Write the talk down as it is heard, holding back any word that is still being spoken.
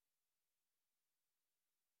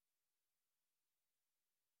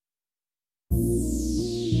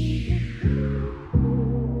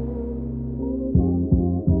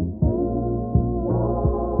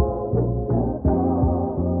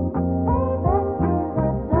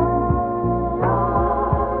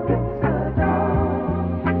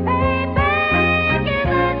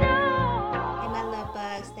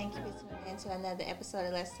Another episode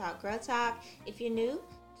of Let's Talk Girl Talk. If you're new,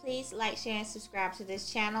 please like, share, and subscribe to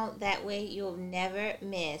this channel. That way you'll never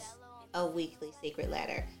miss a weekly secret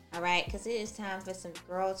letter. Alright, because it is time for some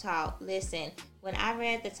girl talk. Listen, when I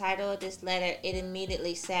read the title of this letter, it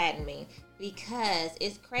immediately saddened me, because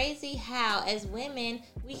it's crazy how as women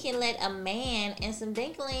we can let a man and some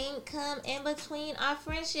dinkling come in between our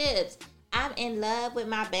friendships. I'm in love with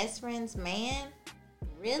my best friend's man?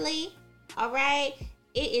 Really? Alright?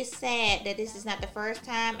 It is sad that this is not the first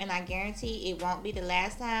time, and I guarantee it won't be the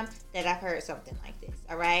last time that I've heard something like this.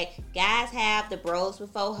 All right, guys have the bros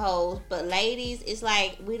before hoes, but ladies, it's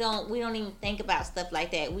like we don't even think about stuff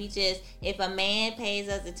like that. We just, if a man pays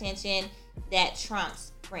us attention, that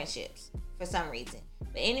trumps friendships for some reason.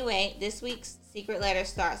 But anyway, this week's secret letter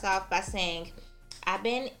starts off by saying, "I've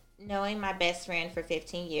been knowing my best friend for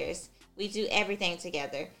 15 years. We do everything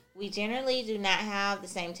together. We generally do not have the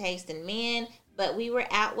same taste in men, but we were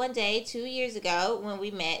out one day 2 years ago when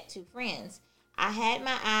we met two friends. I had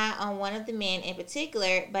my eye on one of the men in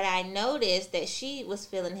particular, but I noticed that she was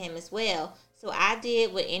feeling him as well. So I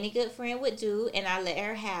did what any good friend would do, and I let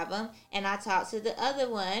her have him, and I talked to the other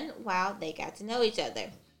one while they got to know each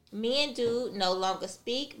other. Me and dude no longer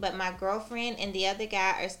speak, but my girlfriend and the other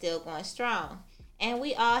guy are still going strong. And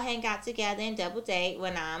we all hang out together and double date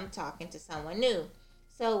when I'm talking to someone new.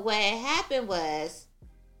 So what happened was,"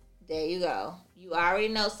 there you go. You already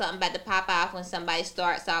know something about to pop off when somebody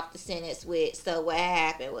starts off the sentence with, "So what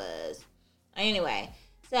happened was." Anyway,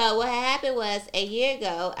 so what happened was, a year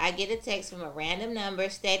ago, I get a text from a random number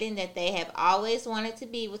stating that they have always wanted to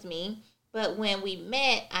be with me, but when we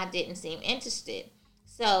met, I didn't seem interested.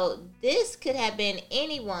 So this could have been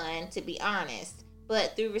anyone, to be honest.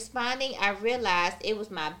 But through responding, I realized it was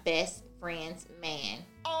my best friend's man.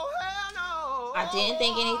 Oh, hell no! I didn't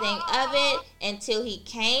think anything of it until he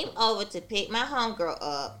came over to pick my homegirl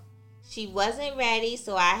up. She wasn't ready,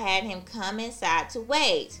 so I had him come inside to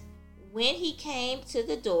wait. When he came to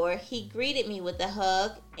the door, he greeted me with a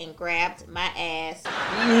hug and grabbed my ass.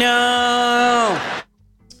 No!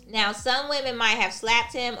 Now, some women might have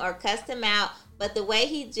slapped him or cussed him out, but the way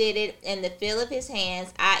he did it and the feel of his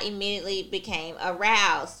hands, I immediately became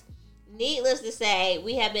aroused. Needless to say,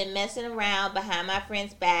 we have been messing around behind my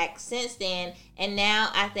friend's back since then, and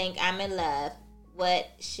now I think I'm in love. What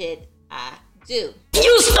should I do?"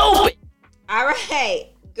 You stupid!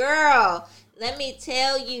 Alright, girl, let me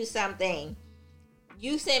tell you something.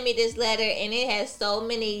 You sent me this letter, and it has so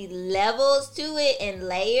many levels to it and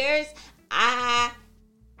layers. I'm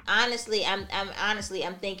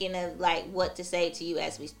thinking of like what to say to you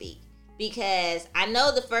as we speak. Because I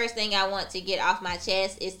know the first thing I want to get off my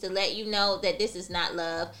chest is to let you know that this is not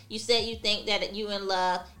love. You said you think that you in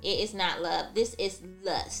love. It is not love. This is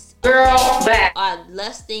lust. Girl, back. Or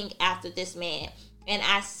lusting after this man. And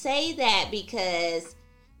I say that because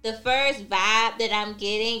the first vibe that I'm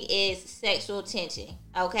getting is sexual tension.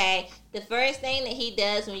 Okay? The first thing that he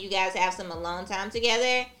does when you guys have some alone time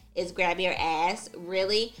together is grab your ass.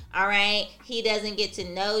 Really? Alright? He doesn't get to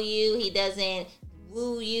know you. He doesn't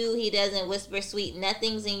woo you. He doesn't whisper sweet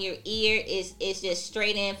nothings in your ear. It's just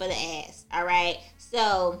straight in for the ass. All right.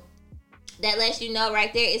 So that lets you know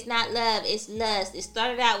right there, it's not love, it's lust. It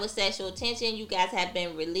started out with sexual tension. You guys have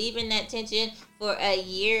been relieving that tension for a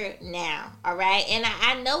year now. All right. And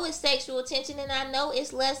I know it's sexual tension, and I know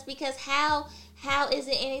it's lust, because how is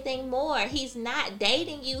it anything more? He's not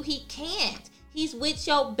dating you. He can't. He's with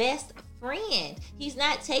your best friend. He's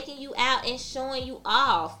not taking you out and showing you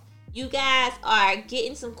off. You guys are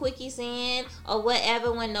getting some quickies in or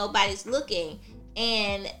whatever when nobody's looking.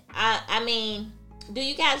 And I mean, do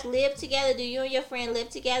you guys live together? Do you and your friend live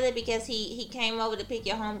together? Because he came over to pick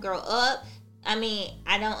your homegirl up. I mean,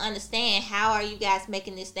 I don't understand. How are you guys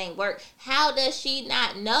making this thing work? How does she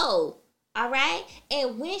not know? All right?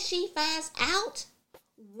 And when she finds out,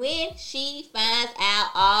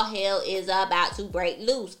 all hell is about to break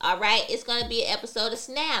loose. All right, it's gonna be an episode of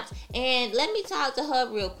Snaps, and let me talk to her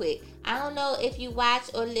real quick. I don't know if you watch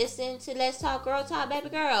or listen to Let's Talk Girl Talk, baby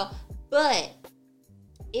girl, but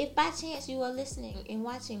if by chance you are listening and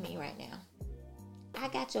watching me right now, I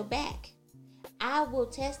got your back. I will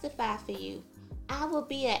testify for you. I will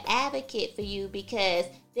be an advocate for you, because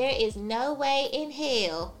there is no way in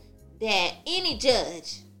hell that any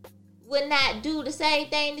judge would not do the same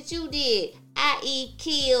thing that you did, i.e.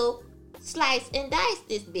 kill, slice, and dice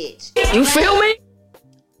this bitch. You feel me?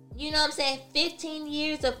 You know what I'm saying? 15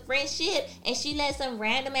 years of friendship, and she let some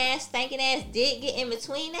random ass, stinking ass dick get in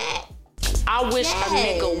between that? I wish a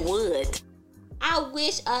nigga would. I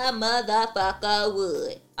wish a motherfucker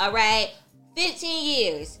would. Alright? 15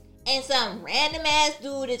 years. And some random ass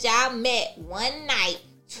dude that y'all met one night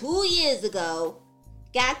 2 years ago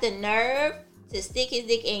got the nerve to stick his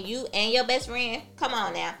dick in you and your best friend? Come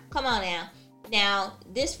on now. Come on now. Now,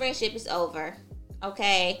 this friendship is over.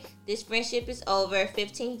 Okay? This friendship is over.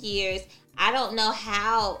 15 years. I don't know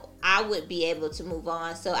how I would be able to move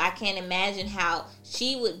on. So I can't imagine how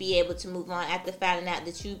she would be able to move on after finding out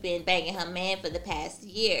that you've been banging her man for the past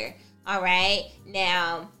year. Alright?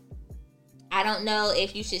 Now, I don't know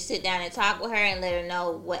if you should sit down and talk with her and let her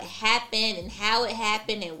know what happened and how it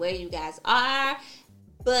happened and where you guys are.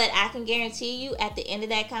 But I can guarantee you at the end of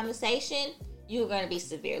that conversation, you're going to be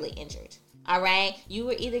severely injured. All right? You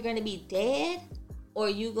were either going to be dead or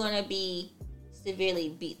you're going to be severely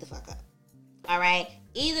beat the fuck up. All right?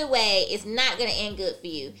 Either way, it's not going to end good for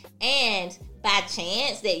you. And by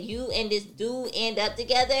chance that you and this dude end up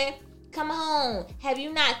together, come on. Have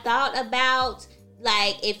you not thought about,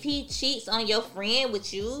 like, if he cheats on your friend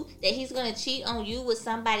with you, that he's going to cheat on you with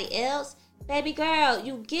somebody else? Baby girl,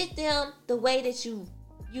 you get them the way that you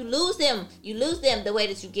lose them. You lose them the way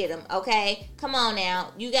that you get them, okay? Come on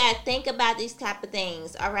now. You got to think about these type of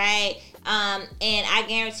things, all right? And I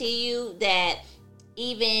guarantee you that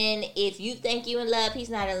even if you think you in love, he's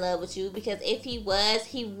not in love with you. Because if he was,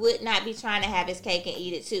 he would not be trying to have his cake and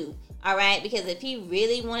eat it too. All right? Because if he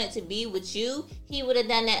really wanted to be with you, he would have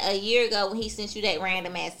done that a year ago when he sent you that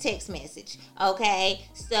random ass text message. Okay?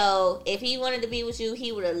 So if he wanted to be with you,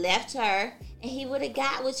 he would have left her and he would have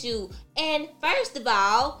got with you. And first of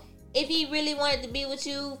all, if he really wanted to be with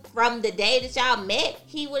you from the day that y'all met,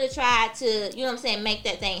 he would have tried to, you know what I'm saying, make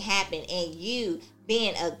that thing happen. And you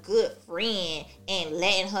being a good friend and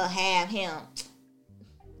letting her have him.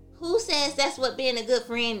 Who says that's what being a good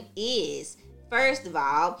friend is? First of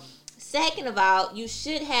all. Second of all, you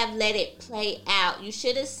should have let it play out. You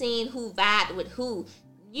should have seen who vibed with who.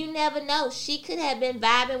 You never know. She could have been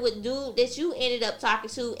vibing with dude that you ended up talking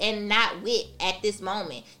to and not with at this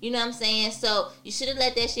moment. You know what I'm saying? So you should have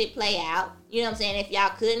let that shit play out. You know what I'm saying? If y'all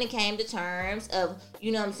couldn't have came to terms of,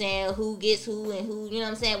 you know what I'm saying, who gets who and who, you know what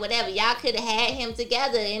I'm saying, whatever. Y'all could have had him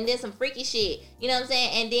together and did some freaky shit. You know what I'm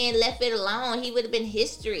saying? And then left it alone. He would have been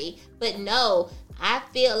history. But no, I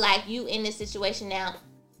feel like you in this situation now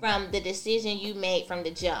from the decision you made from the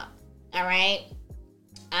jump. All right?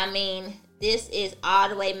 I mean, this is all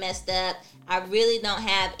the way messed up. I really don't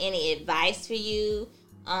have any advice for you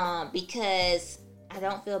because I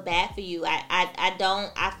don't feel bad for you.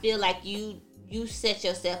 I feel like you set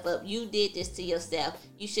yourself up. You did this to yourself.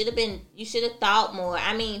 You should have thought more.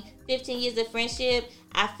 I mean, 15 years of friendship,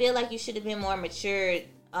 I feel like you should have been more mature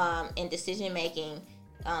in decision making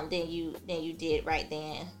than you did right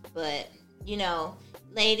then. But, you know,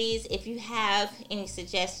 ladies, if you have any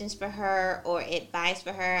suggestions for her or advice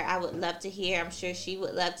for her, I would love to hear. I'm sure she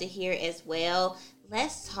would love to hear as well.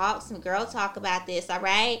 Let's talk some girl talk about this, all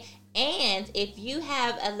right? And if you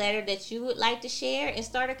have a letter that you would like to share and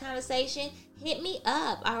start a conversation, hit me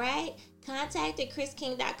up, all right? Contact at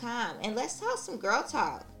chrisking.com and let's talk some girl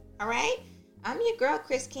talk, all right? I'm your girl,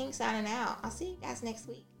 Chris King, signing out. I'll see you guys next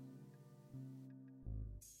week.